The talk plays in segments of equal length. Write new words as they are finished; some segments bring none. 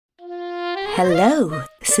Hello,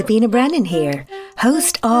 Sabina Brennan here,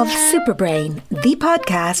 host of Superbrain, the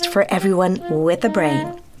podcast for everyone with a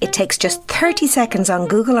brain. It takes just 30 seconds on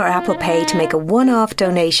Google or Apple Pay to make a one-off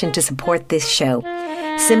donation to support this show.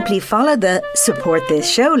 Simply follow the Support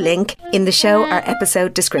This Show link in the show or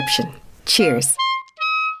episode description. Cheers.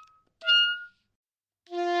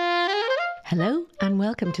 Hello and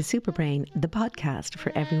welcome to Superbrain, the podcast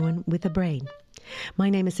for everyone with a brain. My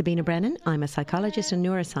name is Sabina Brennan. I'm a psychologist and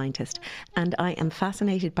neuroscientist, and I am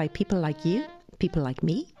fascinated by people like you, people like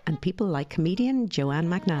me, and people like comedian Joanne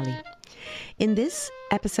McNally. In this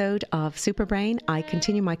episode of Superbrain, I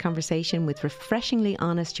continue my conversation with refreshingly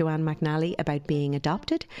honest Joanne McNally about being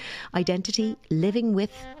adopted, identity, living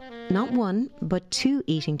with not one, but two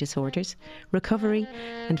eating disorders, recovery,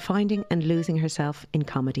 and finding and losing herself in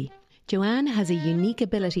comedy. Joanne has a unique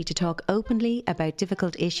ability to talk openly about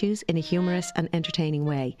difficult issues in a humorous and entertaining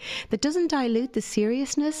way that doesn't dilute the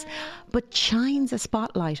seriousness, but shines a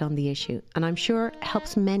spotlight on the issue, and I'm sure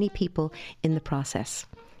helps many people in the process.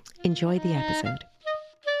 Enjoy the episode.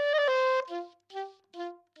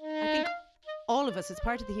 I think all of us, as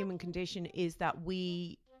part of the human condition, is that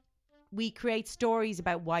we create stories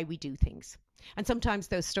about why we do things. And sometimes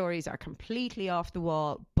those stories are completely off the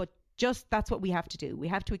wall, but just that's what we have to do. We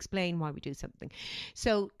have to explain why we do something.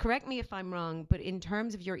 So correct me if I'm wrong, but in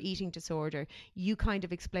terms of your eating disorder, you kind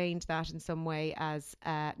of explained that in some way as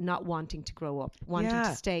not wanting to grow up, wanting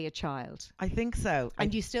to stay a child. I think so.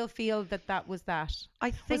 And you still feel that was that? I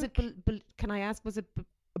think... Was it, can I ask, was it...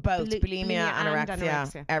 both bulimia,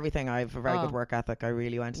 anorexia, everything. I have a very good work ethic. I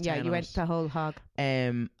really went to town. Yeah, you went the whole hog.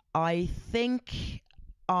 I think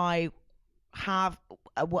I have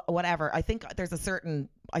whatever. I think there's a certain...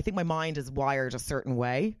 I think my mind is wired a certain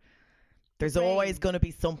way. There's always going to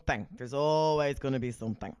be something. There's always going to be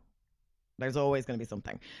something.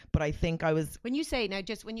 But I think I was... When you say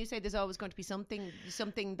there's always going to be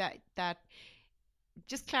something that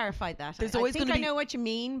just clarify that. There's always going to be... I know what you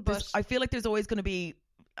mean, but... I feel like there's always going to be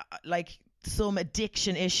like some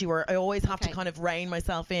addiction issue, or I always have to kind of rein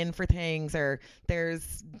myself in for things, or there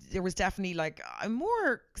was definitely like, I'm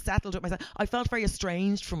more settled with myself. I felt very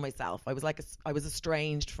estranged from myself. I was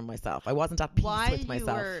estranged from myself. I wasn't at peace with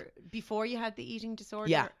myself. Before you had the eating disorder?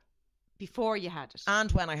 Yeah. Before you had it?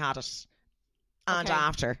 And when I had it. And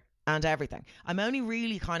after. And everything. I'm only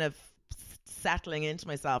really kind of settling into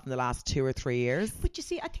myself in the last 2 or 3 years. But you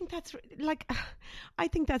see, I think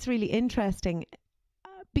that's really interesting,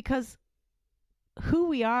 because who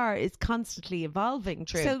we are is constantly evolving.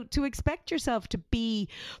 True. So to expect yourself to be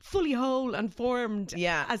fully whole and formed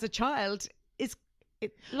as a child is...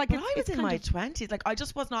 But I was in my 20s. Like, I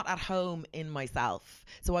just was not at home in myself.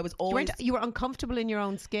 So I was always... You were uncomfortable in your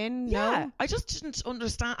own skin? Yeah. No? I just didn't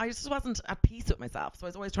understand. I just wasn't at peace with myself. So I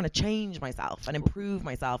was always trying to change myself and improve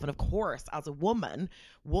myself. And of course, as a woman,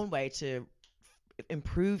 one way to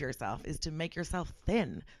improve yourself is to make yourself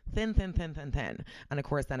thin. And of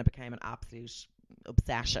course, then it became an absolute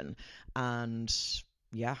obsession. And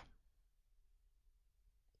yeah,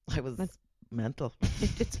 I was... mental.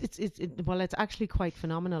 It's actually quite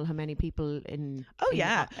phenomenal how many people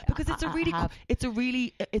because it's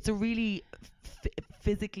a really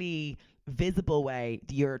physically visible way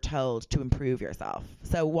you're told to improve yourself.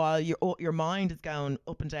 So while your mind is going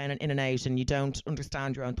up and down and in and out, and you don't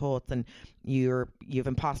understand your own thoughts, and you have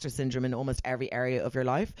imposter syndrome in almost every area of your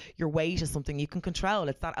life, your weight is something you can control.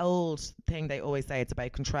 It's that old thing they always say, it's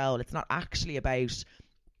about control. It's not actually about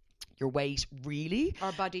your weight, really.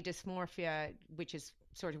 Or body dysmorphia, which is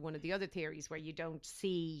sort of one of the other theories where you don't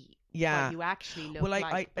see what you actually look like.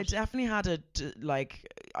 Well, I definitely had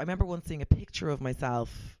I remember once seeing a picture of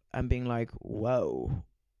myself and being like, whoa.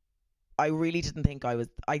 I really didn't think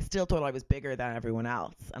I still thought I was bigger than everyone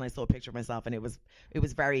else. And I saw a picture of myself, and it was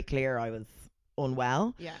very clear I was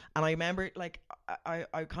unwell. Yeah. And I remember, like,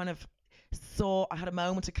 I kind of I had a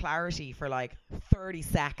moment of clarity for like 30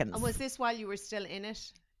 seconds. And was this while you were still in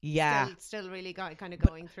it? Yeah. Still really kind of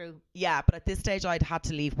going through. Yeah, but at this stage I'd had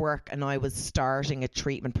to leave work, and I was starting a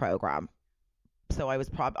treatment program. So I was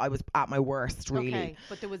at my worst, really. Okay,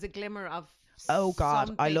 but there was a glimmer of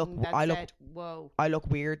God, I look whoa. I look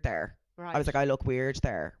weird there. Right. I was like, I look weird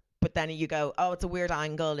there. But then you go, oh, it's a weird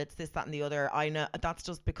angle, it's this, that and the other. I know that's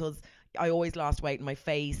just because I always lost weight in my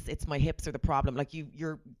face. It's my hips are the problem. Like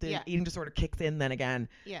the eating disorder kicks in then again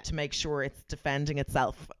to make sure it's defending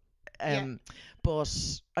itself.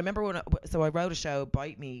 But I remember I wrote a show,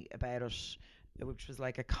 Bite Me, about it, which was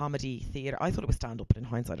like a comedy theatre. I thought it was stand-up, but in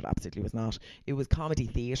hindsight it absolutely was not. It was comedy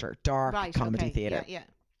theatre, dark comedy theatre. Yeah.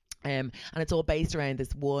 And it's all based around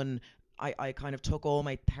this one I kind of took all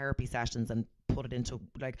my therapy sessions and put it into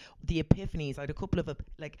like the epiphanies. I had a couple of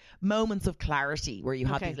like moments of clarity where you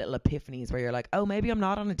had these little epiphanies where you're like, oh, maybe I'm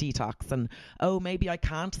not on a detox, and oh, maybe I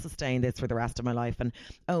can't sustain this for the rest of my life, and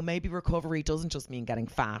oh, maybe recovery doesn't just mean getting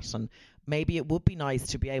fat, and maybe it would be nice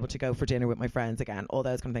to be able to go for dinner with my friends again, all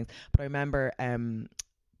those kind of things. But I remember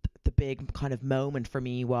the big kind of moment for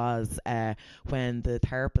me was when the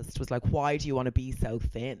therapist was like, why do you want to be so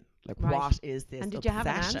thin? Like, what is this and did obsession?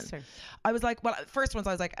 You have an answer? I was like, well, first ones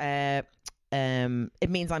I was like, it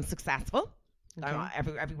means I'm successful. Okay.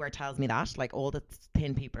 Everywhere tells me that, like, all the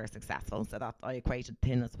thin people are successful, so that I equated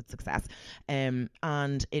thinness with success, and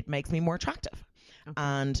it makes me more attractive. Okay.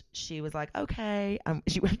 And she was like, okay, and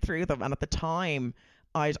she went through them, and at the time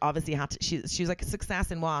I'd obviously had to, she was like,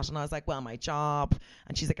 success in what? And I was like, well, my job.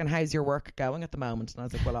 And she's like, and how's your work going at the moment? And I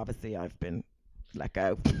was like, well, obviously I've been let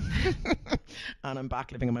go and I'm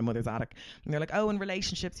back living in my mother's attic. And they're like, oh, in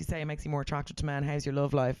relationships you say it makes you more attractive to men, how's your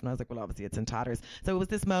love life? And I was like, well, obviously it's in tatters. So it was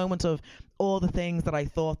this moment of all the things that I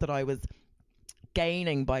thought that I was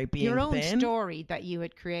gaining by being your own thin. Story that you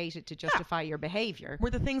had created to justify your behavior were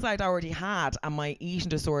the things I'd already had, and my eating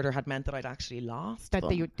disorder had meant that I'd actually lost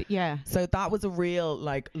them. So that was a real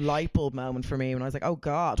like light bulb moment for me when I was like, oh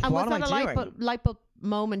God, and what am I doing? And was that a light bulb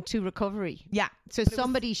moment to recovery? Yeah. So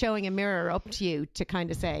somebody showing a mirror up to you to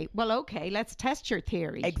kind of say, well, okay, let's test your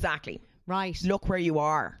theory. Exactly. Right. Look where you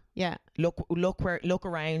are. Yeah. Look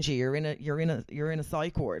around you. You're in a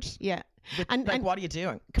psych ward. Yeah. And what are you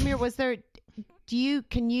doing? Come here.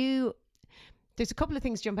 There's a couple of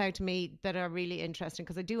things jump out to me that are really interesting,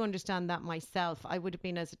 because I do understand that myself. I would have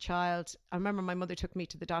been as a child. I remember my mother took me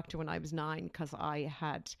to the doctor when I was 9 because I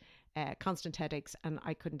had constant headaches and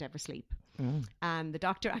I couldn't ever sleep. And the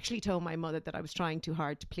doctor actually told my mother that I was trying too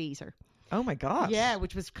hard to please her. Oh my God. Yeah,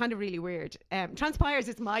 which was kind of really weird. Transpires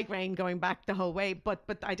it's migraine going back the whole way, but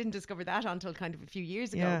I didn't discover that until kind of a few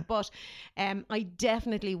years ago. Yeah. But I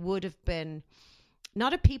definitely would have been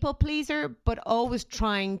not a people pleaser, but always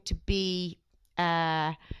trying to be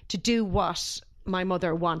to do what my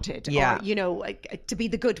mother wanted, or to be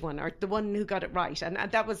the good one, or the one who got it right. And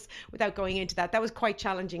that was, without going into that was quite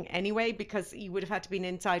challenging anyway, because you would have had to be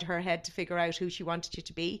inside her head to figure out who she wanted you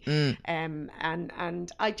to be. And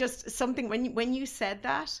I just, something when you said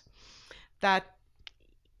that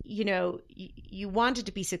you wanted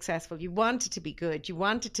to be successful, you wanted to be good, you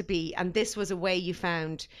wanted to be, and this was a way you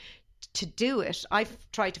found to do it. I've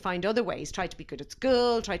tried to find other ways, tried to be good at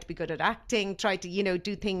school, tried to be good at acting, tried to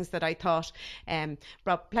do things that I thought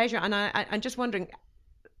brought pleasure. And I'm just wondering,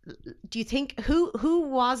 do you think who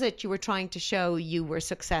was it you were trying to show you were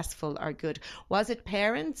successful or good? Was it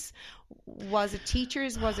parents? Was it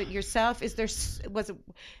teachers? Was it yourself? Was it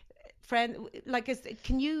friend? Like,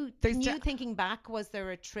 thinking back, was there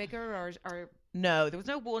a trigger or? No, there was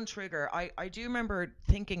no one trigger. I do remember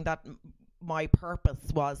thinking that my purpose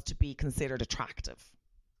was to be considered attractive.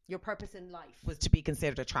 Your purpose in life was to be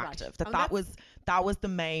considered attractive. Right. That was the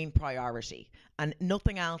main priority, and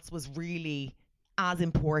nothing else was really as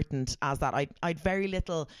important as that. I'd very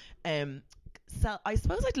little I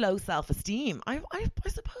suppose I'd low self-esteem. I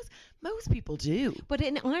suppose most people do. But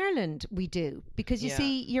in Ireland we do, because you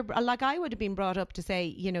see, you're like, I would have been brought up to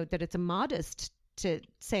say, that it's immodest to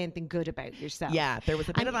say anything good about yourself. Yeah, there was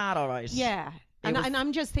a bit of that, all right. Yeah. And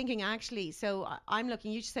I'm just thinking, actually, so I'm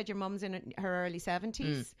looking, you just said your mum's in her early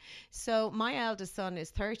 70s. So my eldest son is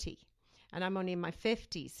 30 and I'm only in my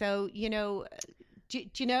 50s. So, do you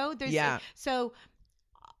know, there's, so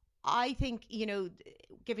I think,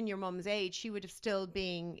 given your mum's age, she would have still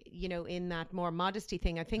been, in that more modesty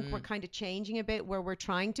thing. I think we're kind of changing a bit, where we're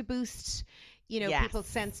trying to boost, people's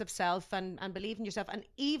sense of self and believe in yourself. And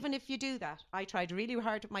even if you do that, I tried really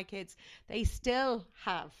hard with my kids, they still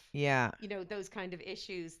have, those kind of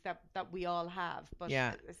issues that we all have. But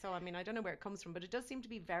so, I mean, I don't know where it comes from, but it does seem to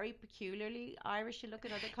be very peculiarly Irish. You look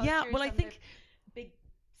at other cultures. Yeah, well, I think big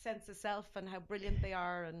sense of self and how brilliant they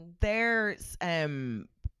are. And there's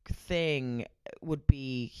thing would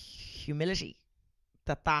be humility.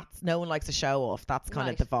 That's no one likes to show off. That's kind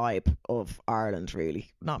of the vibe of Ireland,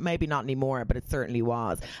 really. Maybe not anymore, but it certainly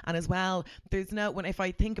was. And as well, if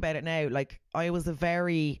I think about it now, like, it was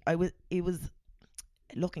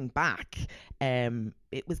looking back,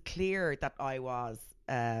 it was clear that I was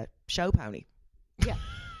a show pony. Yeah.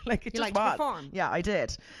 Like, it you just like was. To perform. Yeah, I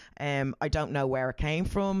did. I don't know where it came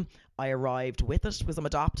from. I arrived with it because I'm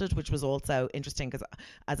adopted, which was also interesting, because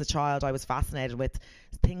as a child I was fascinated with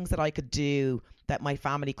things that I could do that my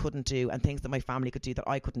family couldn't do, and things that my family could do that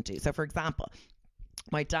I couldn't do. So, for example,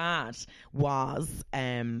 my dad was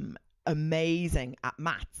amazing at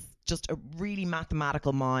maths. just a really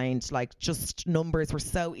mathematical mind. Like, just numbers were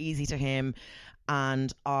so easy to him,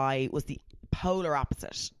 and I was the polar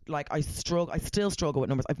opposite. Like, I still struggle with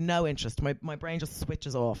numbers. I've no interest. My brain just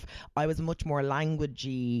switches off. I was much more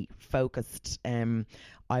languagey focused.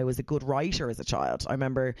 I was a good writer as a child. I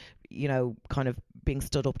remember, you know, kind of being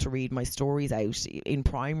stood up to read my stories out in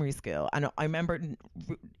primary school, and I remember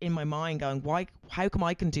in my mind going, how come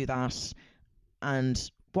I can do that,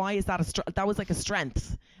 and why is that that was like a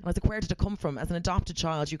strength? And I was like, where did it come from? As an adopted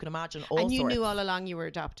child, you can imagine all And you sorts. knew all along you were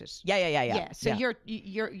adopted. Yeah. So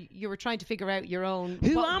you were trying to figure out your own.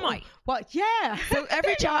 Who am I? What? Yeah. So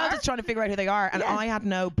every child is trying to figure out who they are, and I had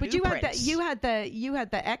no blueprint. But you had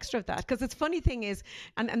the extra of that, because the funny thing is,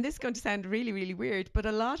 and this is going to sound really, really weird, but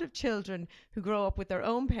a lot of children who grow up with their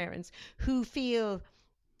own parents who feel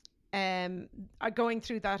are going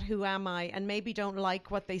through that who am I, and maybe don't like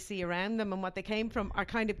what they see around them and what they came from, are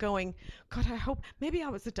kind of going, God, I hope maybe I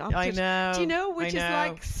was adopted. I know. Do you know? Which is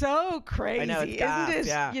like so crazy, I know, it's gas, isn't it?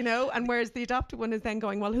 Yeah. You know, and whereas the adopted one is then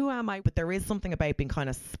going, well, who am I? But there is something about being kind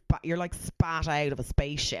of you're like spat out of a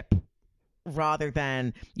spaceship, rather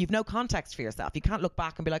than you've no context for yourself. You can't look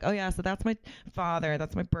back and be like, oh yeah, so that's my father,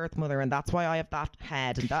 that's my birth mother, and that's why I have that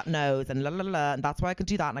head and that nose and la la la, and that's why I can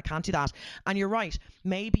do that and I can't do that. And you're right,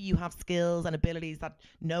 maybe you have skills and abilities that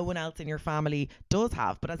no one else in your family does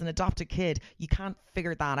have, but as an adopted kid you can't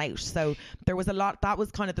figure that out. So there was a lot, that was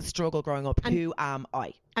kind of the struggle growing up. And who am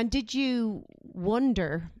I? And did you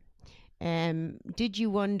wonder,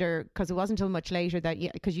 because it wasn't until much later that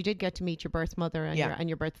because you did get to meet your birth mother and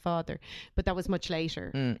your birth father, but that was much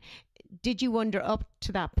later. Did you wonder up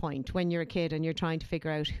to that point, when you're a kid and you're trying to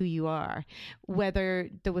figure out who you are,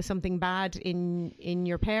 whether there was something bad in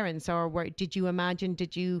your parents, or did you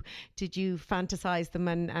fantasize them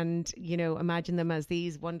and you know, imagine them as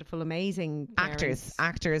these wonderful, amazing parents?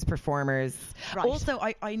 actors, performers. Right. Also,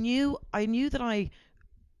 I knew that I,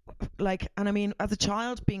 like, and I mean, as a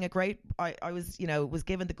child, being a great, I was, you know, was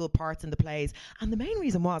given the good parts in the plays, and the main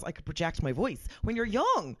reason was I could project my voice. When you're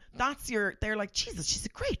young, they're like, Jesus, she's a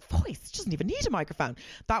great voice, she doesn't even need a microphone.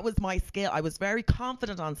 That was my skill. I was very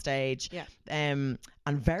confident on stage, and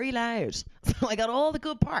very loud, so I got all the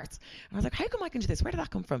good parts, and I was like, how come I can do this? Where did that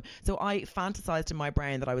come from? So I fantasized in my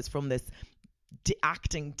brain that I was from this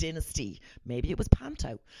acting dynasty. Maybe it was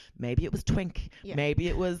Panto, maybe it was Twink, maybe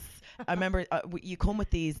it was, I remember you come with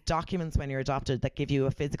these documents when you're adopted that give you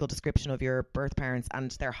a physical description of your birth parents and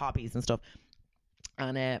their hobbies and stuff.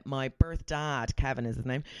 And my birth dad, Kevin is his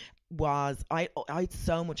name, was, I had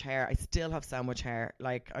so much hair. I still have so much hair.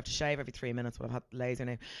 Like, I have to shave every 3 minutes, but I've had laser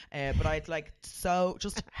now. But I'd like, so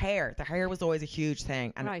just hair. The hair was always a huge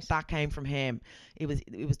thing, and that came from him. It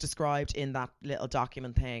was described in that little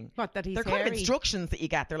document thing. What, that he's They're hairy? Kind of instructions that you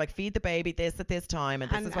get. They're like, feed the baby this at this time, and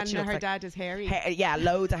this is what she looks like. And her dad is hairy. Yeah,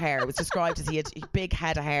 loads of hair. It was described as he had a big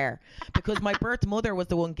head of hair, because my birth mother was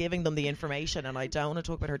the one giving them the information, and I don't want to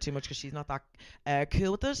talk about her too much because she's not that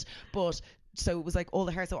cool with it. But so it was like all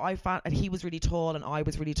the hair. So I found, and he was really tall and I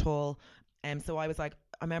was really tall. So I was like,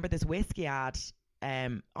 I remember this whiskey ad.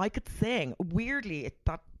 I could sing. Weirdly,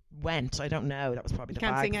 that went. I don't know. That was probably the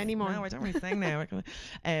can't bag. Sing anymore. No, I don't really sing now.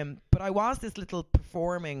 But I was this little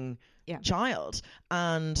performing child,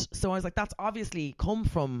 and so I was like, that's obviously come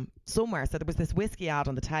from somewhere. So there was this whiskey ad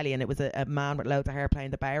on the telly, and it was a man with loads of hair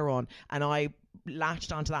playing the baron, and I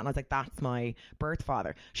latched onto that, and I was like, that's my birth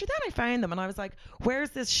father. Then I found them, and I was like, where's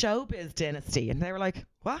this showbiz dynasty? And they were like,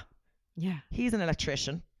 what? Yeah, he's an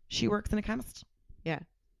electrician, she works in a chemist.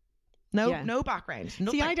 No background.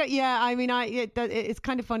 Nothing. See, I don't. Yeah, I mean, it's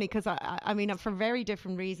kind of funny because I mean, for very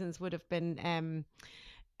different reasons, would have been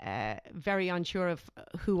very unsure of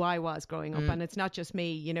who I was growing up, and it's not just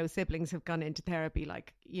me. You know, siblings have gone into therapy,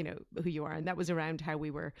 like, you know, who you are, and that was around how we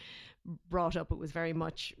were brought up. It was very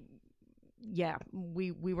much,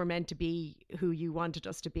 we were meant to be who you wanted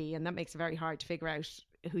us to be, and that makes it very hard to figure out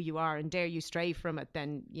who you are, and dare you stray from it,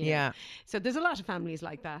 then you know. Yeah. So there's a lot of families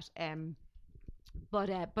like that. But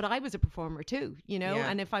I was a performer too, you know,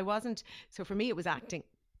 and if I wasn't, so for me it was acting,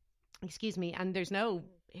 and there's no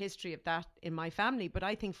history of that in my family, but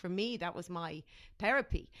I think for me that was my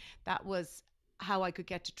therapy. That was how I could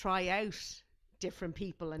get to try out different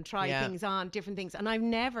people and try things on, different things. And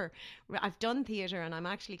I've done theatre, and I'm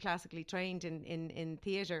actually classically trained in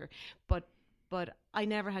theatre, but I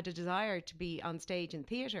never had a desire to be on stage in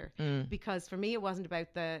theatre, because for me it wasn't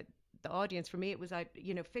about the the audience. For me, it was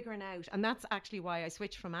figuring out, and that's actually why I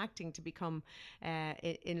switched from acting to become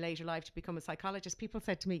in later life to become a psychologist. People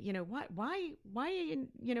said to me, why are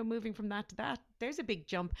you moving from that to that? There's a big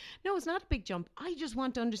jump. No, it's not a big jump. I just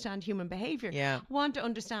want to understand human behavior. Yeah. Want to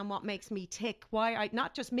understand what makes me tick.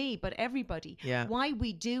 Not just me, but everybody. Yeah. Why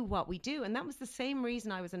we do what we do, and that was the same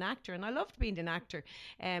reason I was an actor, and I loved being an actor,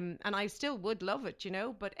 and I still would love it,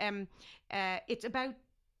 But it's about,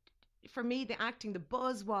 for me, the acting, the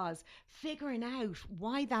buzz was figuring out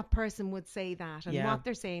why that person would say that, and what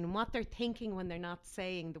they're saying and what they're thinking when they're not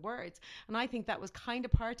saying the words. And I think that was kind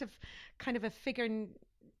of part of a figuring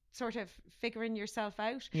yourself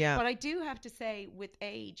out. Yeah. But I do have to say, with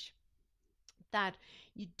age, that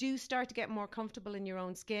you do start to get more comfortable in your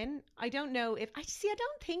own skin. I don't know if I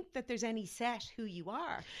don't think that there's any set who you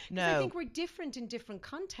are. No, I think we're different in different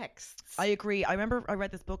contexts. I agree. I remember I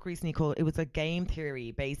read this book recently called, it was a game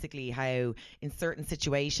theory, basically how in certain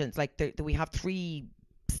situations, like we have 3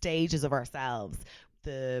 stages of ourselves: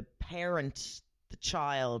 the parent, the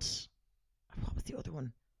child. What was the other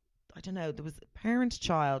one? I don't know. There was parent,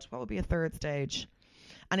 child. What would be a third stage?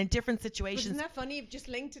 And in different situations. But isn't that funny? You've just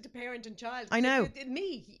linked it to parent and child. I know.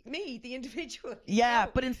 Me, the individual. Yeah,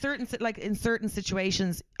 but in certain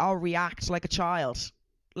situations, I'll react like a child.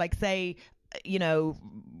 Like, say,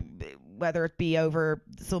 whether it be over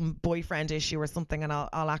some boyfriend issue or something, and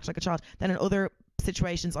I'll act like a child. Then in other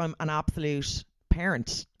situations, I'm an absolute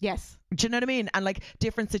parent. Yes. Do you know what I mean? And like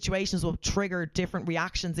different situations will trigger different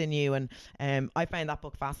reactions in you, and I found that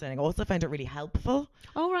book fascinating. I also found it really helpful.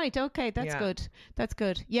 Oh, right. Okay, that's good. That's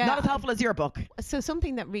good. Yeah. Not as helpful as your book. So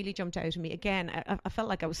something that really jumped out at me, again, I felt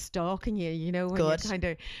like I was stalking you, when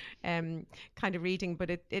you're kind of reading, but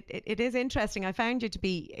it is interesting. I found you to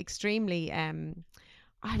be extremely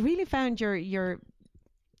I really found your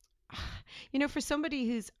for somebody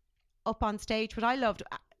who's up on stage, what I loved,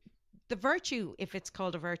 the virtue, if it's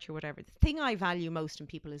called a virtue or whatever, the thing I value most in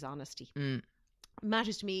people is honesty.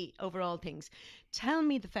 Matters to me over all things. Tell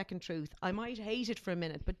me the feckin' truth. I might hate it for a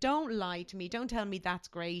minute, but don't lie to me. Don't tell me that's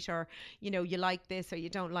great, or you like this or you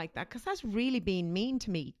don't like that, because that's really being mean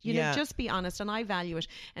to me. Just be honest, and I value it.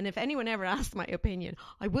 And if anyone ever asks my opinion,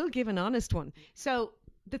 I will give an honest one. So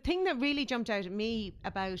the thing that really jumped out at me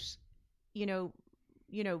about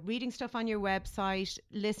reading stuff on your website,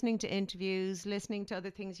 listening to interviews, listening to other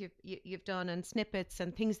things you've done, and snippets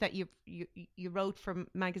and things that you wrote for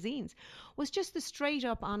magazines, was just the straight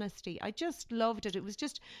up honesty. I just loved it. It was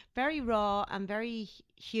just very raw and very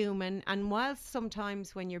human. And whilst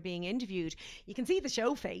sometimes when you're being interviewed, you can see the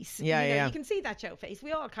show face. You can see that show face.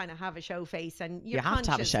 We all kind of have a show face, and you have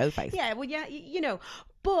to have a show face. Yeah, well, yeah,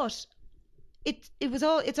 but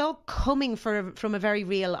it's all coming from a very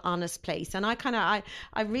real, honest place, and I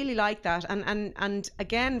really like that, and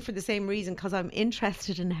again, for the same reason, because I'm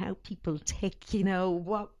interested in how people tick,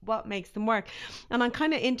 what makes them work. And I'm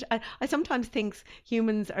kind of I sometimes think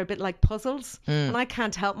humans are a bit like puzzles, and I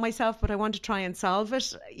can't help myself, but I want to try and solve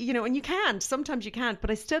it, and you can't. Sometimes you can't,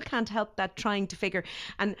 but I still can't help that trying to figure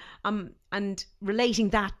and relating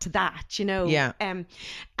that to that, Yeah.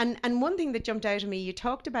 And one thing that jumped out at me, you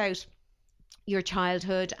talked about your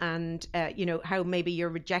childhood, and how maybe you're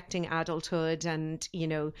rejecting adulthood, and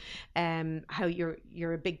how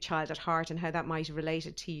you're a big child at heart, and how that might have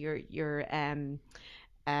related to your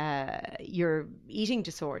eating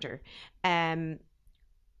disorder.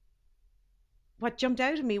 What jumped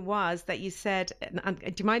out at me was that you said, and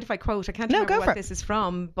do you mind if I quote? I can't remember what this is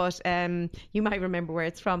from, but you might remember where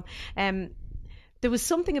it's from. There was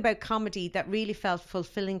something about comedy that really felt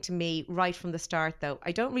fulfilling to me right from the start, though.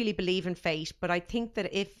 I don't really believe in fate, but I think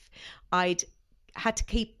that if I'd had to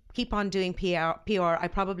keep on doing PR, I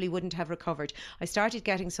probably wouldn't have recovered. I started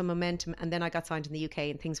getting some momentum, and then I got signed in the UK,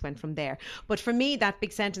 and things went from there. But for me, that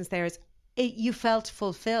big sentence there is, you felt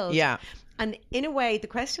fulfilled. Yeah. And in a way, the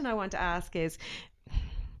question I want to ask is,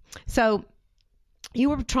 so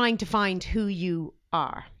you were trying to find who you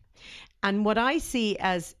are. And what I see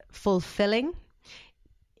as fulfilling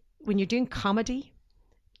when you're doing comedy,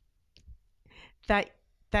 that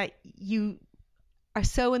you are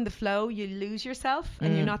so in the flow, you lose yourself,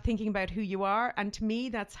 and you're not thinking about who you are. And to me,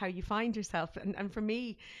 that's how you find yourself. And for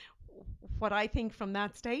me, what I think from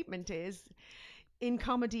that statement is, in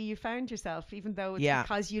comedy, you found yourself, even though it's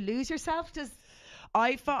because you lose yourself.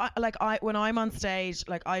 I thought, when I'm on stage,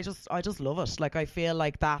 I just love it. Like, I feel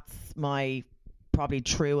like that's my probably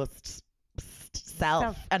truest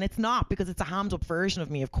self. And it's not, because it's a hammed up version of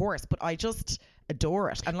me, of course, but I just adore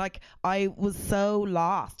it. And I was so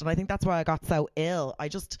lost, and I think that's why I got so ill. I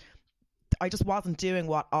just wasn't doing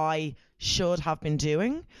what I should have been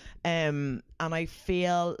doing, and I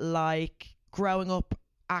feel like growing up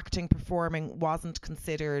acting, performing wasn't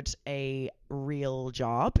considered a real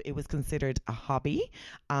job. It was considered a hobby,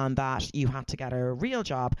 and that you had to get a real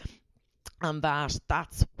job. And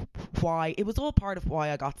that's why it was all part of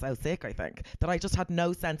why I got so sick, I think, that I just had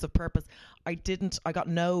no sense of purpose. I got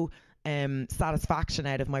no satisfaction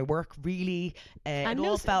out of my work, really. It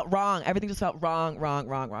all felt wrong. Everything just felt wrong.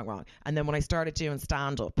 And then when I started doing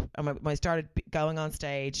stand-up, and when I started going on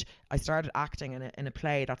stage, I started acting in a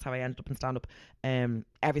play. That's how I ended up in stand-up.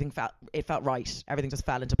 Everything felt right. Everything just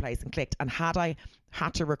fell into place and clicked. And had I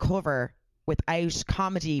had to recover without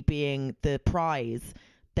comedy being the prize,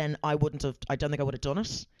 then I don't think I would have done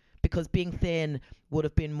it, because being thin would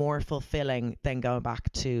have been more fulfilling than going back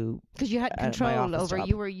to, because you had control over job.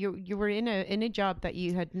 You were in a job that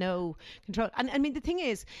you had no control. And I mean, the thing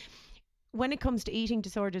is, when it comes to eating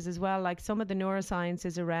disorders as well, like some of the neuroscience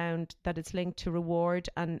is around that it's linked to reward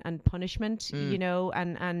and punishment, you know,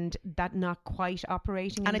 and that not quite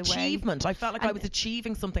operating and in the achievement. way. I felt like I was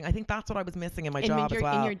achieving something. I think that's what I was missing in my job as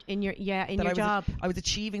well. In your job. I was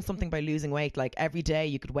achieving something by losing weight. Like every day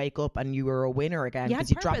you could wake up and you were a winner again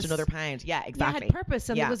because you dropped another pound. Yeah, exactly. You had purpose,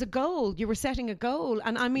 and there was a goal. You were setting a goal.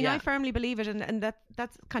 And I mean, I firmly believe it, and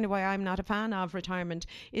that's kind of why I'm not a fan of retirement,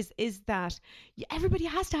 is that everybody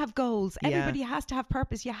has to have goals. Everybody has to have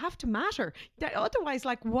purpose. You have to matter. Otherwise,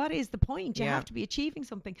 like, what is the point? You have to be achieving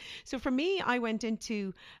something. So for me, I went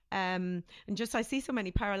into and just I see so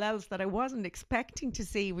many parallels that I wasn't expecting to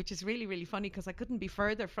see, which is really, really funny, because I couldn't be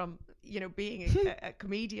further from, you know, being a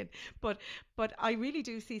comedian. But I really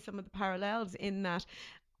do see some of the parallels in that.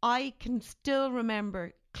 I can still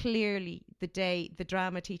remember clearly the day the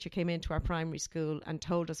drama teacher came into our primary school and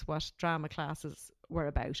told us what drama classes were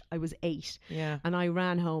about. I was 8, and I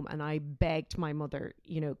ran home and I begged my mother,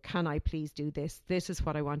 you know, can I please do this? This is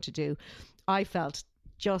what I want to do. I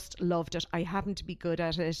just loved it. I happened to be good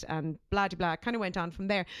at it, and blah blah blah. Kind of went on from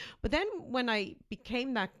there. But then when I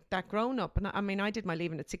became that grown up, and I mean, I did my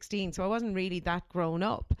leaving at 16, so I wasn't really that grown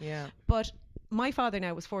up. Yeah. But my father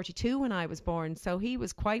now was 42 when I was born, so he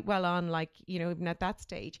was quite well on, like, you know, even at that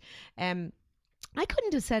stage. I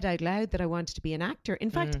couldn't have said out loud that I wanted to be an actor.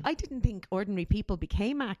 In fact, I didn't think ordinary people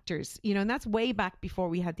became actors, you know, and that's way back before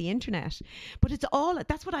we had the internet. But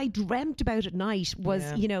that's what I dreamt about at night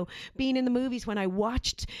was, you know, being in the movies. When I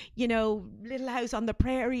watched, you know, Little House on the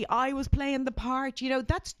Prairie, I was playing the part, you know,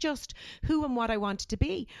 that's just who and what I wanted to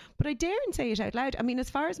be. But I daren't say it out loud. I mean, as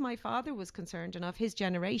far as my father was concerned and of his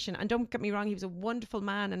generation, and don't get me wrong, he was a wonderful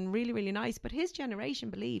man and really, really nice, but his generation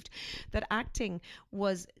believed that acting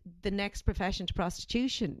was the next profession to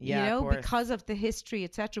prostitution, you know, because of the history,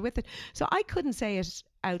 etc. with it. So I couldn't say it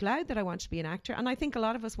out loud that I wanted to be an actor, and I think a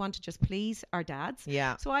lot of us want to just please our dads.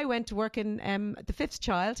 So I went to work in the 5th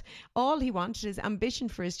child. All he wanted, his ambition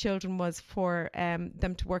for his children, was for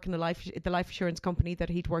them to work in the life insurance company that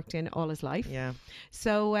he'd worked in all his life.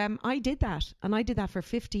 So I did that, and I did that for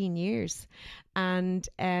 15 years, and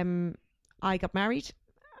I got married.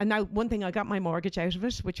 And now, one thing, I got my mortgage out of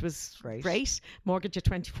it, which was great. Mortgage at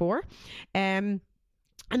 24. And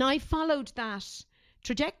I followed that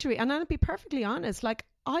trajectory. And I'll be perfectly honest, like,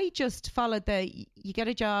 I just followed you get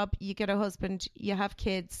a job, you get a husband, you have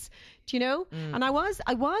kids, do you know? And I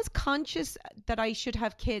was conscious that I should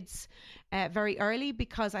have kids very early,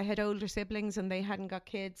 because I had older siblings and they hadn't got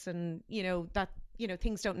kids, and, you know, that, you know,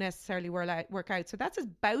 things don't necessarily work out. So that's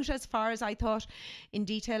about as far as I thought in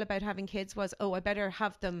detail about having kids was, I better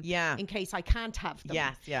have them in case I can't have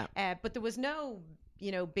them. But there was no,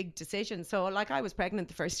 you know, big decision. So, like, I was pregnant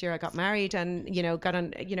the first year I got married, and, you know,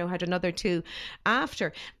 had another 2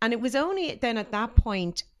 after. And it was only then at that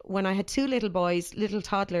point, when I had 2 little boys, little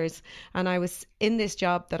toddlers, and I was in this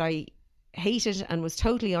job that I hated and was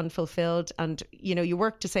totally unfulfilled. And, you know, you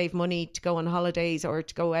work to save money to go on holidays or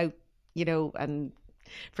to go out, you know, and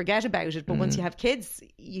forget about it. But once you have kids,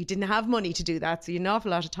 you didn't have money to do that. So you had an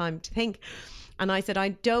awful lot of time to think. And I said, I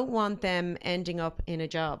don't want them ending up in a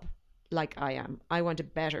job like I am. I want a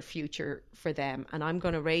better future for them. And I'm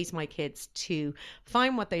going to raise my kids to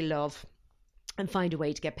find what they love and find a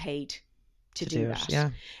way to get paid to do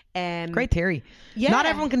that. Great theory. Not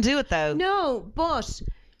everyone can do it, though. No, but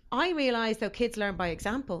I realised, though, kids learn by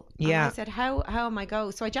example. And I said, how am I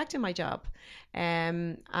go? So I jacked in my job.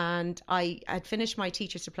 And I had finished my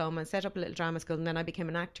teacher's diploma and set up a little drama school, and then I became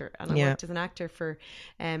an actor. And I worked as an actor for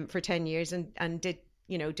 10 years and did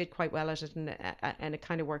quite well at it, and it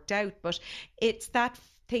kind of worked out. But it's that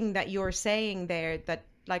thing that you're saying there, that,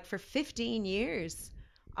 like, for 15 years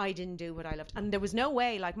I didn't do what I loved, and there was no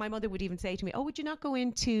way. Like, my mother would even say to me, would you not go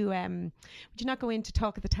into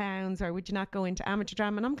Talk of the Towns, or would you not go into amateur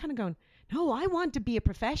drama? And I'm kind of going, no, I want to be a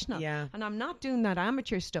professional. Yeah. And I'm not doing that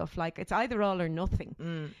amateur stuff. Like, it's either all or nothing.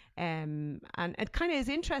 And it kind of is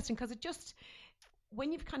interesting because it just,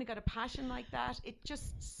 when you've kind of got a passion like that, it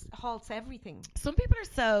just halts everything. Some people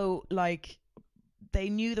are so like, they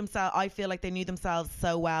knew themselves. I feel like they knew themselves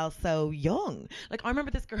so well, so young. Like, I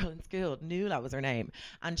remember this girl in school, Nuala was her name,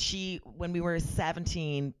 and she, when we were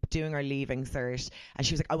 17, doing our leaving cert, and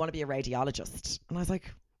she was like, I want to be a radiologist. And I was like,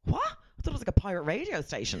 what? I thought it was like a pirate radio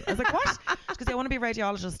station. I was like, what? Because I want to be a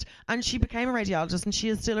radiologist. And she became a radiologist, and she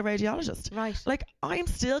is still a radiologist. Right. Like, I'm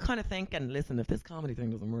still kind of thinking, listen, if this comedy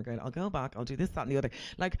thing doesn't work out, I'll go back, I'll do this, that, and the other.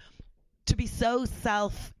 Like, to be so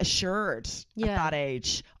self-assured at that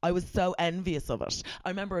age, I was so envious of it. I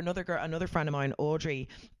remember another friend of mine, Audrey,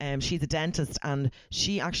 she's a dentist, and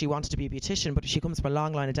she actually wanted to be a beautician, but she comes from a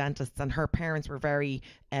long line of dentists, and her parents were very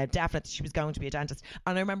definite that she was going to be a dentist.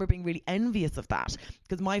 And I remember being really envious of that,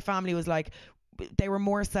 because my family was like, they were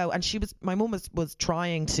more so, and my mum was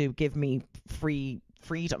trying to give me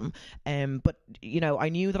freedom, but you know, I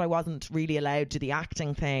knew that I wasn't really allowed to do the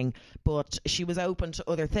acting thing, but she was open to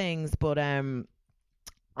other things. But I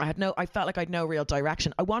felt like I'd no real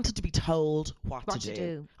direction. I wanted to be told what to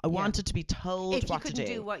do. I wanted to be told if what to do. If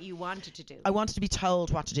you couldn't do what you wanted to do. I wanted to be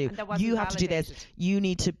told what to do. You have to do this. You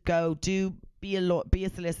need to go be a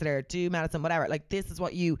solicitor, do medicine, whatever. Like, this is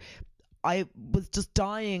what I was just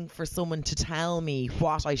dying for someone to tell me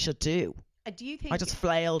what I should do. Do you think I just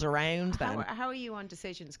flailed around then? How are you on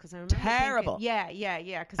decisions? Because I remember terrible. Thinking,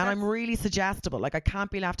 yeah. And I'm really suggestible. Like, I can't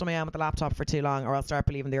be left on my own with the laptop for too long, or I'll start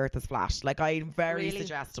believing the earth is flat. Like, I'm very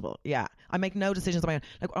suggestible. Yeah, I make no decisions on my own.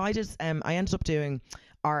 Like, I ended up doing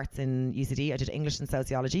arts in UCD. I did English and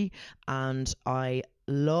sociology, and I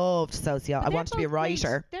loved sociology. I wanted to be a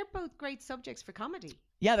writer. They're both great subjects for comedy.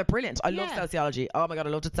 Yeah, they're brilliant. I love sociology. Oh my God,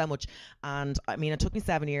 I loved it so much. And I mean, it took me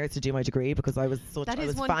 7 years to do my degree because I was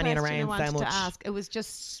fanning around so much. To ask. It was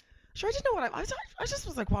just, sure, I didn't know what I just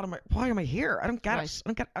was like, why am I here? I don't get it.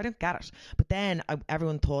 I don't get it. But then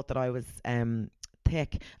everyone thought that I was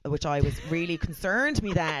thick, which I was really concerned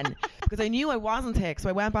me then, because I knew I wasn't thick. So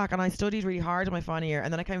I went back and I studied really hard in my final year,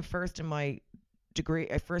 and then I came first in my degree,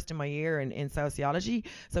 first in my year in sociology.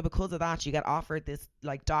 So because of that, you get offered this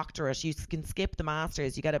like doctorate. You can skip the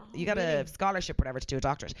masters. You get a scholarship, whatever, to do a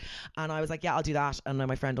doctorate. And I was like, yeah, I'll do that. And then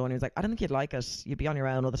my friend Donnie was like, I don't think you'd like it. You'd be on your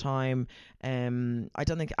own all the time. I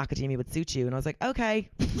don't think academia would suit you. And I was like, okay.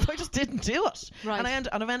 So I just didn't do it. Right. And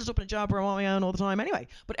I've ended up in a job where I'm on my own all the time anyway.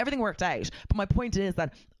 But everything worked out. But my point is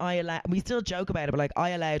that we still joke about it, but like, I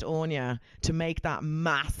allowed Anya to make that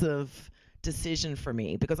massive decision for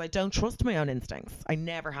me, because I don't trust my own instincts. I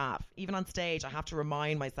never have. Even on stage, I have to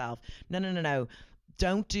remind myself, no,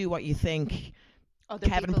 don't do what you think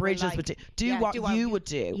Kevin Bridges would do. Do what you would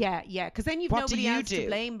do. Yeah, because then you've nobody else to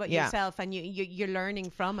blame but yourself, and you're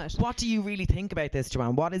learning from it. What do you really think about this,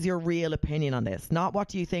 Joanne? What is your real opinion on this? Not what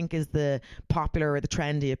do you think is the popular or the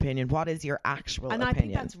trendy opinion. What is your actual opinion? And I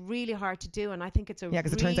think that's really hard to do, and I think it's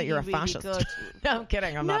because it turns out you're a fascist. No, I'm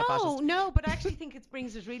kidding. I'm not a fascist. No, but I actually think it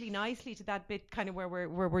brings us really nicely to that bit kind of where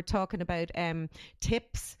we're talking about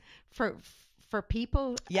tips for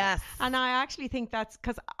people. Yes. And I actually think that's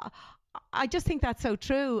because I just think that's so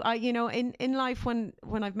true. In life, when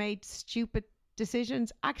I've made stupid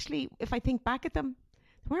decisions, actually, if I think back at them,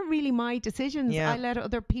 they weren't really my decisions. I let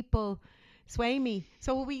other people sway me.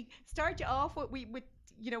 So we start you off with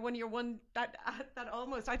when you're one that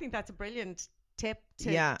almost, I think that's a brilliant tip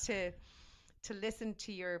to listen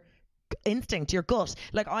to your instinct, your gut.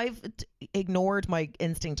 Like, I've ignored my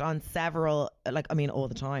instinct on several, all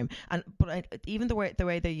the time. But even the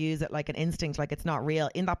way they use it, like an instinct, like it's not real.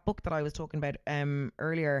 In that book that I was talking about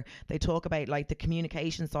earlier, they talk about like the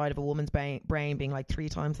communication side of a woman's brain being like 3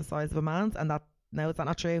 times the size of a man's, and that is that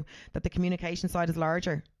not true? That the communication side is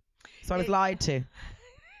larger. So I was lied to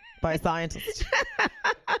by a scientist.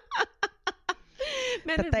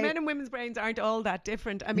 Men and women's brains aren't all that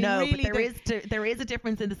different. I mean, no, really, but there is a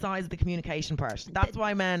difference in the size of the communication part. That's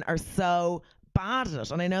why men are so bad at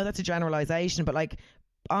it. And I know that's a generalization, but like,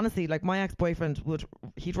 honestly, like my ex-boyfriend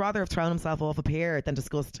he'd rather have thrown himself off a pier than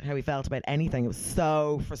discussed how he felt about anything. It was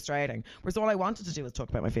so frustrating. Whereas all I wanted to do was talk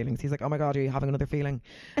about my feelings. He's like, oh my God, are you having another feeling?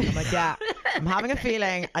 I'm like, yeah, I'm having a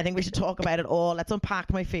feeling. I think we should talk about it all. Let's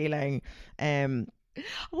unpack my feeling.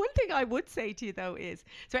 One thing I would say to you though is,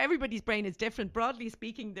 so everybody's brain is different. Broadly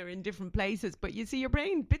speaking, they're in different places, but you see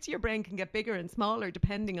bits of your brain can get bigger and smaller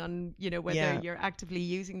depending on, whether you're actively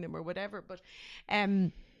using them or whatever. But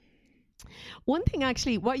one thing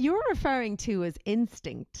actually, what you're referring to as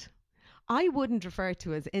instinct, I wouldn't refer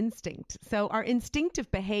to as instinct. So our instinctive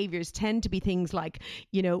behaviors tend to be things like,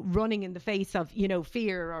 you know, running in the face of, you know,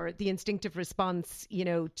 fear, or the instinctive response, you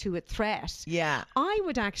know, to a threat. Yeah. I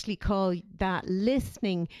would actually call that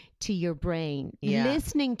listening to your brain,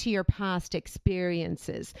 listening to your past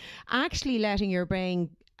experiences, actually letting your brain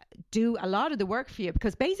do a lot of the work for you,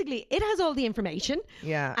 because basically it has all the information.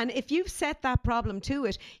 Yeah. And if you've set that problem to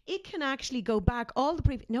it, it can actually go back all the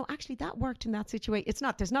previous. No, actually that worked in that situation.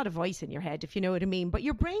 There's not a voice in your head, if you know what I mean, but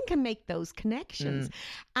your brain can make those connections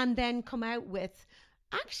and then come out with,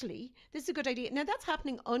 actually, this is a good idea. Now that's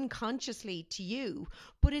happening unconsciously to you,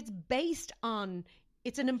 but it's an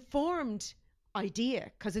informed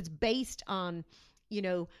idea, because it's based on, you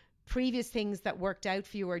know, previous things that worked out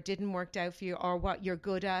for you or didn't work out for you, or what you're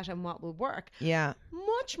good at and what will work. Yeah.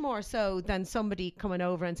 Much more so than somebody coming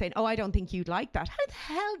over and saying, oh, I don't think you'd like that. How the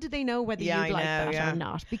hell do they know whether you'd like that or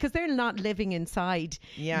not? Because they're not living inside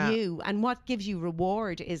you, and what gives you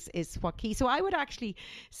reward is what key. So I would actually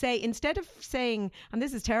say, instead of saying, and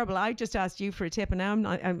this is terrible, I just asked you for a tip, and now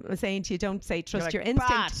I'm saying to you, don't say trust your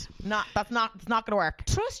instinct. It's not gonna work.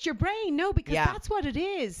 Trust your brain. No, because that's what it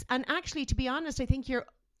is. And actually, to be honest, I think you're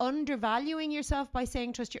undervaluing yourself by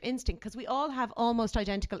saying trust your instinct, because we all have almost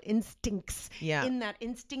identical instincts. In that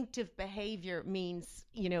instinctive behavior means,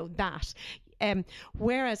 you know, that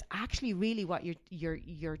whereas actually really what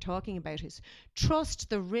you're talking about is trust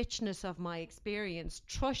the richness of my experience,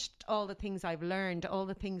 trust all the things I've learned, all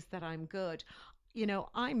the things that I'm good. You know,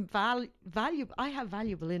 I'm valuable. I have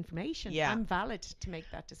valuable information. I'm valid to make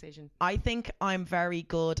that decision. I think I'm very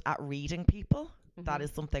good at reading people. That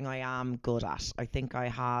is something I am good at. I think I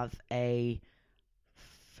have a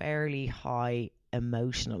fairly high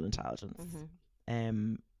emotional intelligence,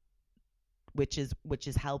 which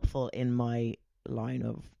is helpful in my line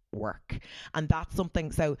of work. And that's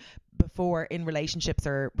something, so before in relationships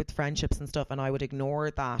or with friendships and stuff, and I would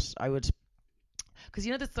ignore that. Because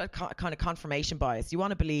you know, this kind of confirmation bias. You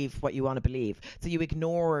want to believe what you want to believe, so you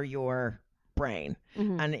ignore your brain.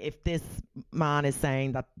 And if this man is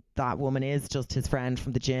saying that woman is just his friend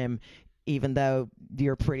from the gym, even though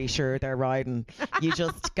you're pretty sure they're riding, you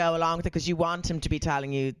just go along with it because you want him to be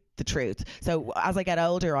telling you the truth. So as I get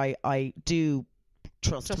older, I do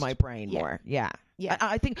trust my brain more.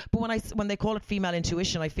 I think, but when they call it female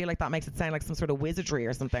intuition, I feel like that makes it sound like some sort of wizardry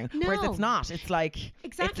or something. No. Whereas it's not. It's like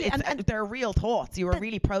exactly, and they're real thoughts. You are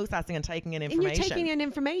really processing and taking in information. And you're taking in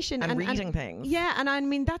information and reading things. Yeah, and I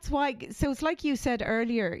mean that's why. So it's like you said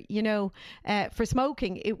earlier. You know, for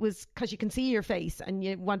smoking, it was because you can see your face and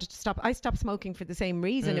you wanted to stop. I stopped smoking for the same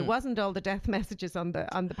reason. It wasn't all the death messages on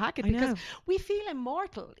the packet, because we feel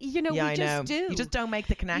immortal. You know, we just do. You just don't make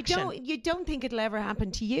the connection. You don't think it'll ever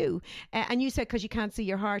happen to you. And you said because you can't see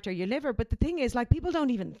your heart or your liver, but the thing is, like, people don't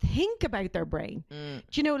even think about their brain. Do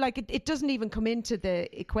you know, like it doesn't even come into the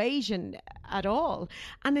equation at all.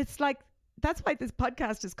 And it's like, that's why this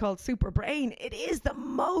podcast is called Super Brain. It is the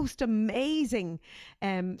most amazing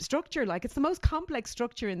structure. Like, it's the most complex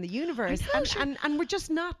structure in the universe. And we're just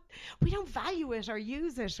not, we don't value it or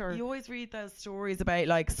use it. Or you always read those stories about,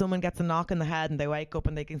 like, someone gets a knock in the head and they wake up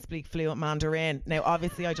and they can speak fluent Mandarin. Now,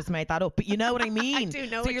 obviously, I just made that up, but you know what I mean. I do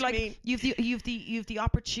know what you mean. You've the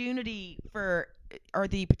opportunity for, or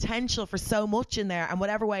the potential for so much in there, and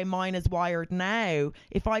whatever way mine is wired now,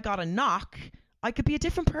 if I got a knock, I could be a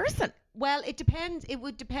different person. Well, it depends. It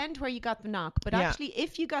would depend where you got the knock. But actually,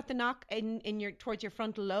 if you got the knock towards your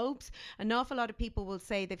frontal lobes, an awful lot of people will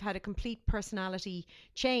say they've had a complete personality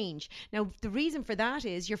change. Now, the reason for that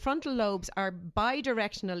is your frontal lobes are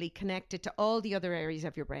bidirectionally connected to all the other areas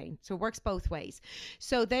of your brain. So it works both ways.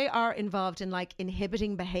 So they are involved in, like,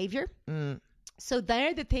 inhibiting behavior. So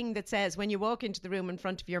they're the thing that says when you walk into the room in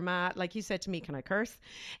front of your mat, like you said to me, can I curse?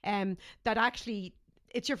 That actually,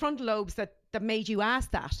 it's your frontal lobes that made you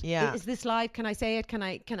ask that. Is this live? Can I say it? Can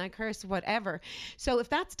I curse? Whatever. So if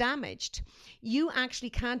that's damaged, you actually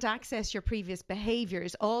can't access your previous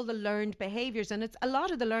behaviors, all the learned behaviors. And it's a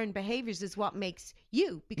lot of the learned behaviors is what makes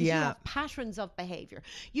you, because you have patterns of behavior.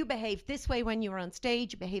 You behave this way when you were on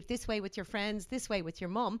stage, you behave this way with your friends, this way with your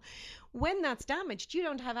mum. When that's damaged, you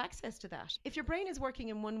don't have access to that. If your brain is working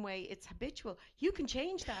in one way, it's habitual. You can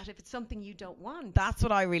change that if it's something you don't want. That's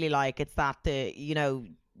what I really like. It's that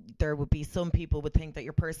there would be some people would think that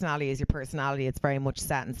your personality is your personality. It's very much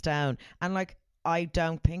set in stone. And, like, I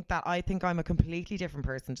don't think that. I think I'm a completely different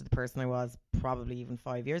person to the person I was probably even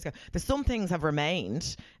 5 years ago. There's some things have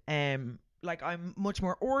remained. Like, I'm much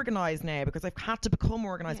more organized now because I've had to become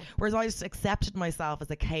organized. Whereas I just accepted myself as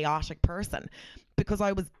a chaotic person because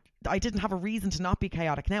I was I didn't have a reason to not be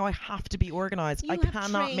chaotic. Now I have to be organised. I have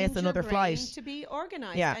cannot miss trained another your brain flight. to be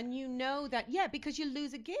organised, Yeah. and you know that, because you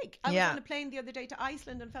lose a gig. I was on a plane the other day to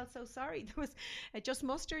Iceland and felt so sorry. There was Just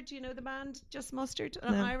Mustard, you know the band Just Mustard,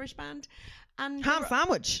 an Irish band, and ham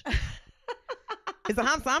sandwich. It's a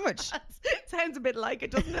ham sandwich. Sounds a bit like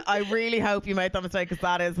it, doesn't it? I really hope you made that mistake, because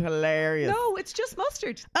that is hilarious. No, it's Just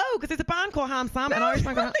Mustard. Oh, because there's a band called Ham Sandwich. An Irish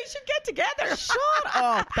band called They should get together. Shut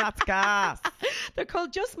up. That's gas. They're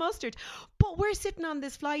called Just Mustard. But we're sitting on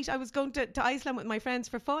this flight. I was going to Iceland with my friends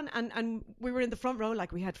for fun, and we were in the front row,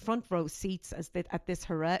 like we had front row seats at this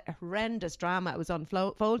horrendous drama it was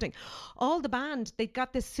unfolding. All the band, they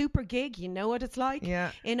got this super gig, you know what it's like?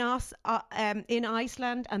 Yeah. In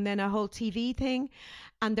Iceland, and then a whole TV thing.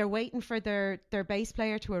 And they're waiting for their bass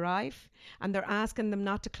player to arrive, and they're asking them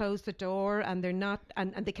not to close the door, and they're not,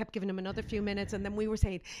 and they kept giving him another few minutes, and then we were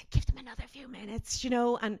saying, give them another few minutes,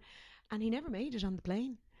 and he never made it on the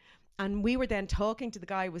plane. And we were then talking to the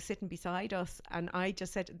guy who was sitting beside us, and I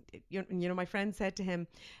just said, my friend said to him,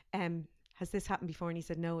 has this happened before? And he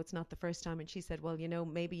said, no, it's not the first time. And she said, well,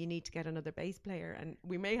 maybe you need to get another bass player, and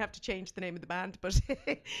we may have to change the name of the band. But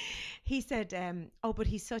he said, but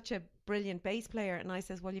he's such a brilliant bass player. And I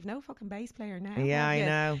says, well, you've no fucking bass player now. Yeah,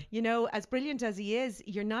 I know. As brilliant as he is,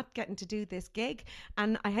 you're not getting to do this gig.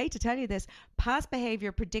 And I hate to tell you this, past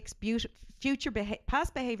behavior predicts future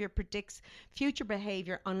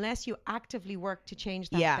behavior unless you actively work to change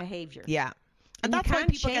that behavior. Yeah. And that's why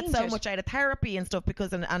people get so much out of therapy and stuff,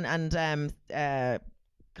 because and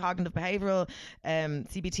cognitive behavioral,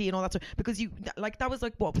 CBT and all that stuff, because that was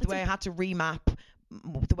like the way I had to remap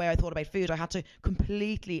the way I thought about food. I had to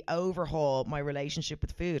completely overhaul my relationship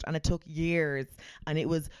with food, and it took years, and it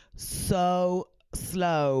was so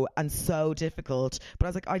slow and so difficult, but I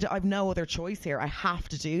was like, I've no other choice here. I have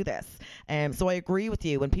to do this. So I agree with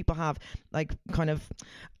you when people have like kind of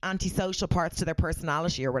antisocial parts to their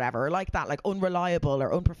personality or whatever, or like that, like unreliable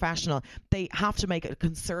or unprofessional. They have to make a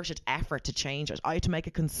concerted effort to change it. I had to make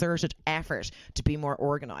a concerted effort to be more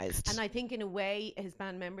organised. And I think in a way his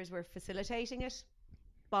band members were facilitating it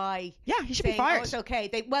by he should saying, be fired. oh, it's okay.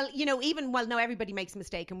 Now everybody makes a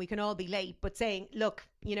mistake and we can all be late, but saying, look,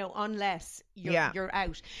 unless you're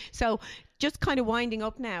out. So just kind of winding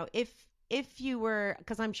up now, if you were,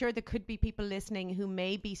 because I'm sure there could be people listening who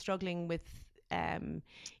may be struggling with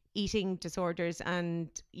eating disorders and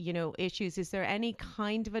issues, is there any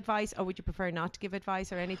kind of advice, or would you prefer not to give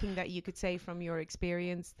advice, or anything that you could say from your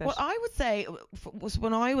experience? Well, I would say was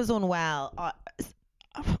when I was unwell,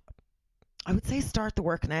 I would say start the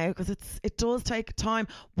work now, because it does take time.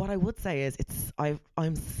 What I would say is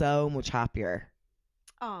I'm so much happier.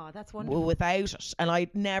 Oh, that's wonderful. Without it. And I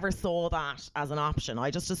never saw that as an option.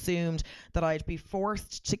 I just assumed that I'd be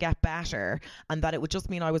forced to get better, and that it would just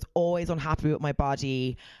mean I was always unhappy with my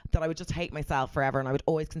body, that I would just hate myself forever, and I would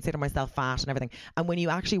always consider myself fat and everything. And when you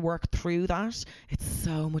actually work through that, it's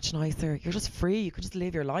so much nicer. You're just free. You can just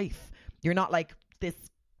live your life. You're not like this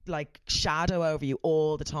like shadow over you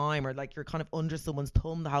all the time, or like you're kind of under someone's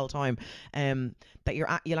thumb the whole time, that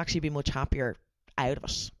you'll actually be much happier out of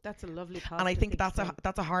it. That's a lovely positive. And I think that's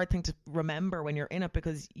a hard thing to remember when you're in it,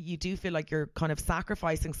 because you do feel like you're kind of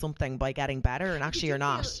sacrificing something by getting better, and actually you're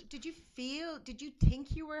not. Did you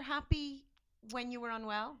think you were happy when you were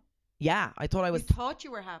unwell? Yeah, I thought I was. You thought you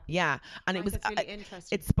were happy. Yeah, and it was really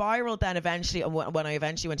interesting. It spiraled then eventually when I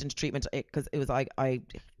eventually went into treatment, because it was like I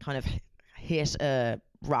kind of hit a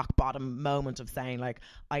rock bottom moment of saying, like,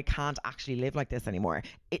 I can't actually live like this anymore.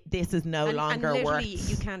 This is no longer and worth.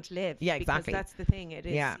 You can't live. Yeah, exactly. Because that's the thing. It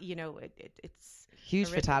is. Yeah. It's huge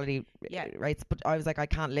horrific. fatality rates. But I was like, I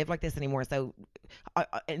can't live like this anymore. So,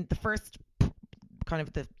 in the first kind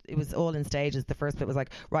of it was all in stages. The first bit was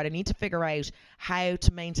like, right, I need to figure out how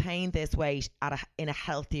to maintain this weight in a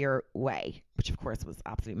healthier way, which of course was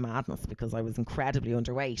absolute madness, because I was incredibly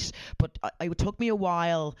underweight. But it took me a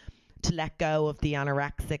while to let go of the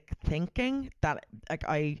anorexic thinking, that like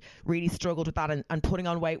I really struggled with that, and putting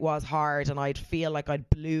on weight was hard, and I'd feel like I'd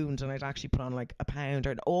ballooned, and I'd actually put on like a pound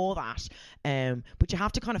and all that, but you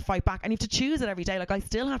have to kind of fight back, and you have to choose it every day. Like I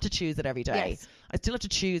still have to choose it every day. Yes. I still have to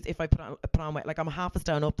choose if I put on weight. Like I'm half a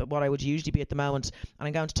stone up at what I would usually be at the moment, and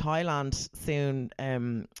I'm going to Thailand soon,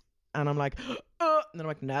 and I'm like, and then I'm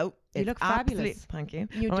like, no, you look fabulous. Thank you.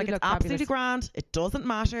 You I'm like, do it's look absolutely fabulous. grand. It doesn't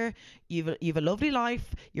matter. You've a lovely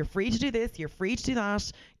life. You're free to do this. You're free to do that.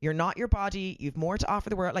 You're not your body. You've more to offer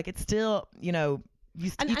the world. Like it's still, You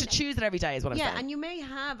have to choose it every day, is what I'm saying. Yeah, and you may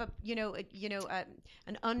have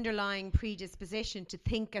an underlying predisposition to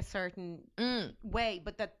think a certain way,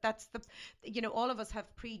 but that's all of us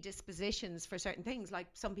have predispositions for certain things. Like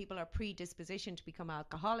some people are predispositioned to become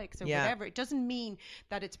alcoholics or whatever. It doesn't mean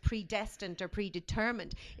that it's predestined or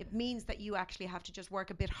predetermined. It means that you actually have to just work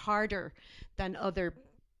a bit harder than other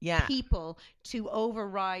people to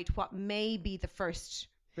override what may be the first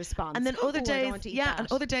response. And then other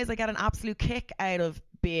days I get an absolute kick out of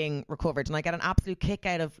being recovered, and I get an absolute kick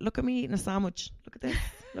out of, look at me eating a sandwich, look at this,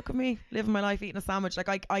 look at me living my life eating a sandwich.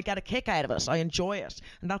 Like I get a kick out of it, I enjoy it,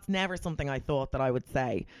 and that's never something I thought that I would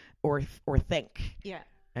say or think.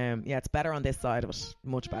 It's better on this side of it,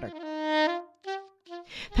 much better.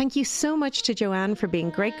 Thank you so much to Joanne for being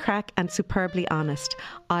great crack and superbly honest.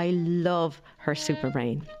 I love her super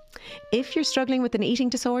brain. If you're struggling with an eating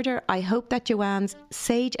disorder, I hope that Joanne's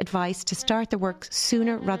sage advice to start the work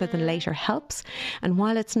sooner rather than later helps. And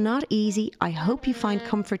while it's not easy, I hope you find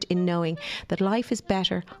comfort in knowing that life is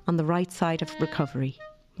better on the right side of recovery.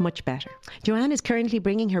 Much better. Joanne is currently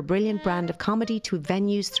bringing her brilliant brand of comedy to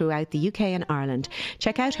venues throughout the UK and Ireland.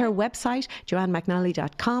 Check out her website,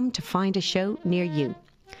 joannemcnally.com, to find a show near you.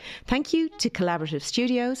 Thank you to Collaborative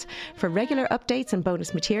Studios. For regular updates and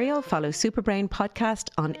bonus material, follow Superbrain Podcast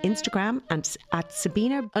on Instagram and at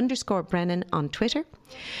Sabina_Brennan on Twitter.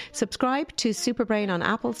 Subscribe to Superbrain on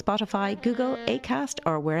Apple, Spotify, Google, Acast,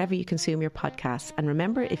 or wherever you consume your podcasts. And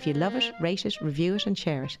remember, if you love it, rate it, review it and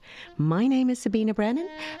share it. My name is Sabina Brennan,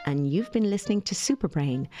 and you've been listening to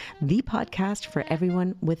Superbrain, the podcast for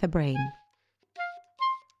everyone with a brain.